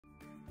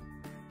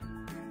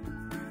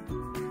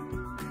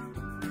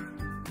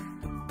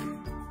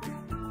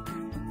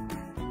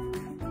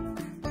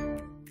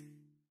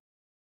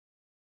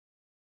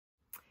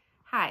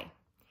Hi,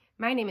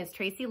 my name is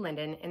Tracy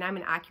Lyndon, and I'm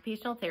an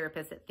occupational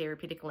therapist at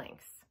Therapeutic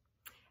Links.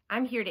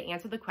 I'm here to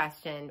answer the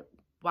question,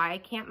 why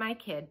can't my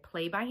kid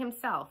play by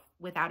himself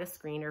without a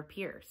screen or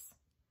peers?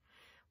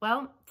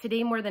 Well,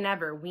 today more than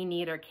ever, we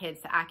need our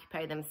kids to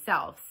occupy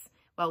themselves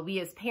while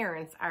we as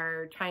parents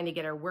are trying to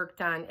get our work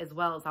done as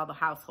well as all the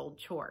household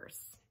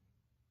chores.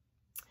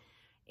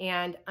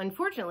 And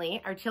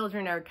unfortunately, our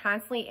children are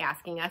constantly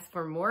asking us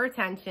for more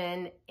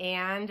attention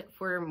and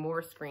for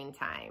more screen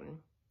time.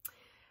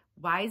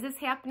 Why is this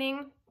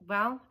happening?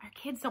 Well, our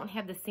kids don't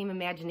have the same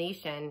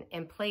imagination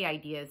and play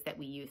ideas that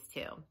we used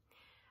to.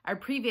 Our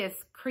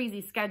previous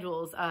crazy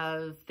schedules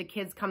of the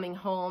kids coming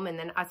home and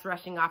then us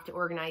rushing off to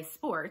organize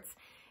sports,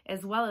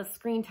 as well as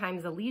screen time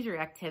as a leisure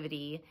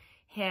activity,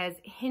 has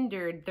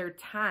hindered their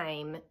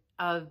time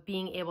of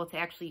being able to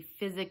actually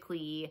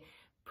physically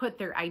put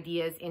their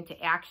ideas into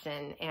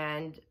action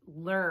and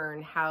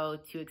learn how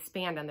to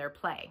expand on their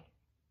play.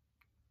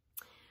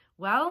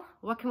 Well,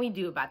 what can we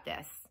do about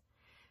this?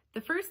 The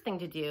first thing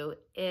to do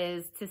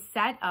is to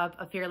set up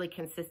a fairly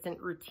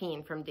consistent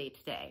routine from day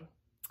to day.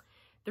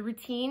 The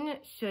routine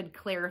should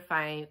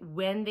clarify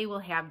when they will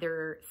have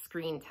their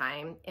screen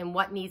time and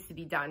what needs to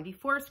be done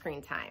before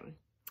screen time.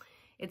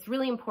 It's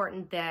really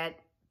important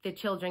that the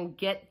children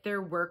get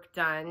their work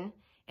done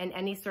and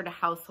any sort of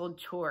household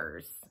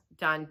chores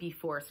done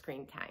before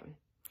screen time.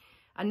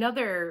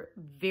 Another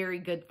very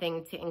good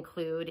thing to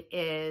include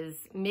is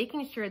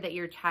making sure that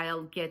your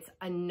child gets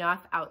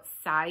enough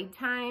outside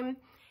time,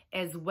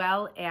 as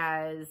well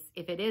as,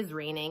 if it is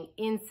raining,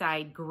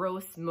 inside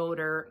gross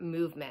motor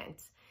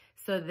movement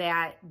so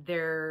that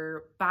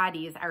their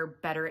bodies are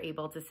better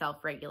able to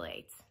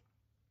self-regulate.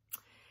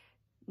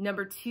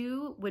 Number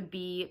 2 would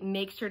be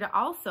make sure to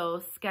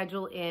also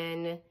schedule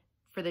in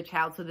for the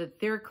child so that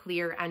they're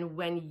clear on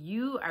when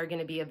you are going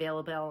to be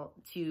available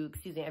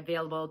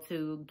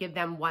to give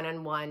them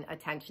one-on-one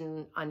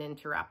attention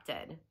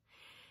uninterrupted.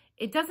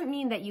 It doesn't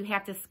mean that you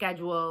have to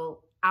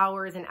schedule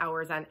hours and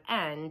hours on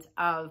end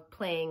of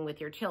playing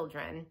with your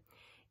children.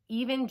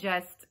 Even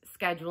just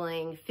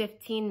scheduling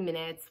 15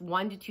 minutes,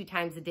 1 to 2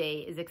 times a day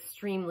is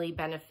extremely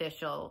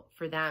beneficial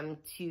for them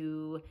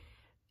to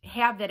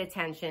have that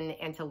attention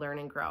and to learn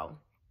and grow.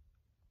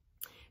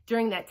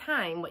 During that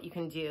time, what you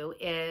can do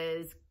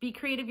is be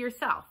creative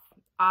yourself.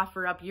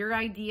 Offer up your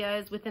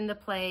ideas within the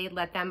play,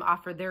 let them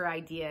offer their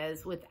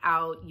ideas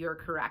without your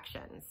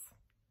corrections.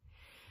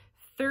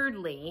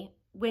 Thirdly,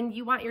 when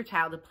you want your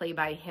child to play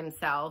by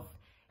himself,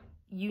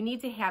 you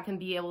need to have him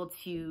be able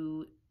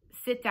to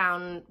sit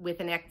down with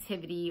an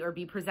activity or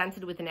be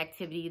presented with an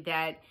activity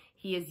that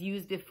he has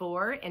used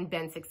before and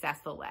been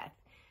successful with.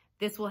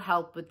 This will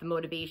help with the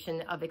motivation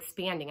of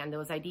expanding on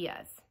those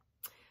ideas.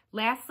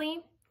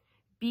 Lastly,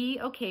 be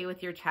okay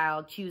with your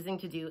child choosing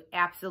to do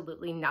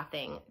absolutely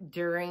nothing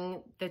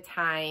during the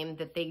time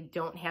that they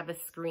don't have a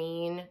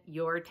screen,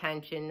 your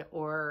attention,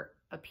 or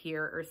a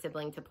peer or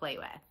sibling to play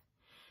with.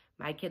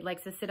 My kid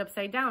likes to sit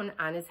upside down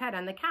on his head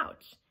on the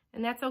couch,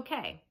 and that's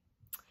okay.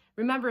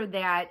 Remember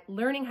that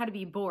learning how to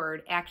be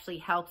bored actually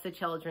helps the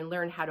children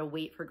learn how to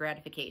wait for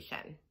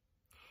gratification.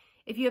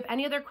 If you have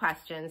any other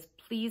questions,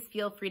 please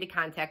feel free to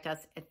contact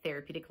us at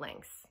Therapeutic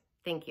Links.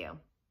 Thank you.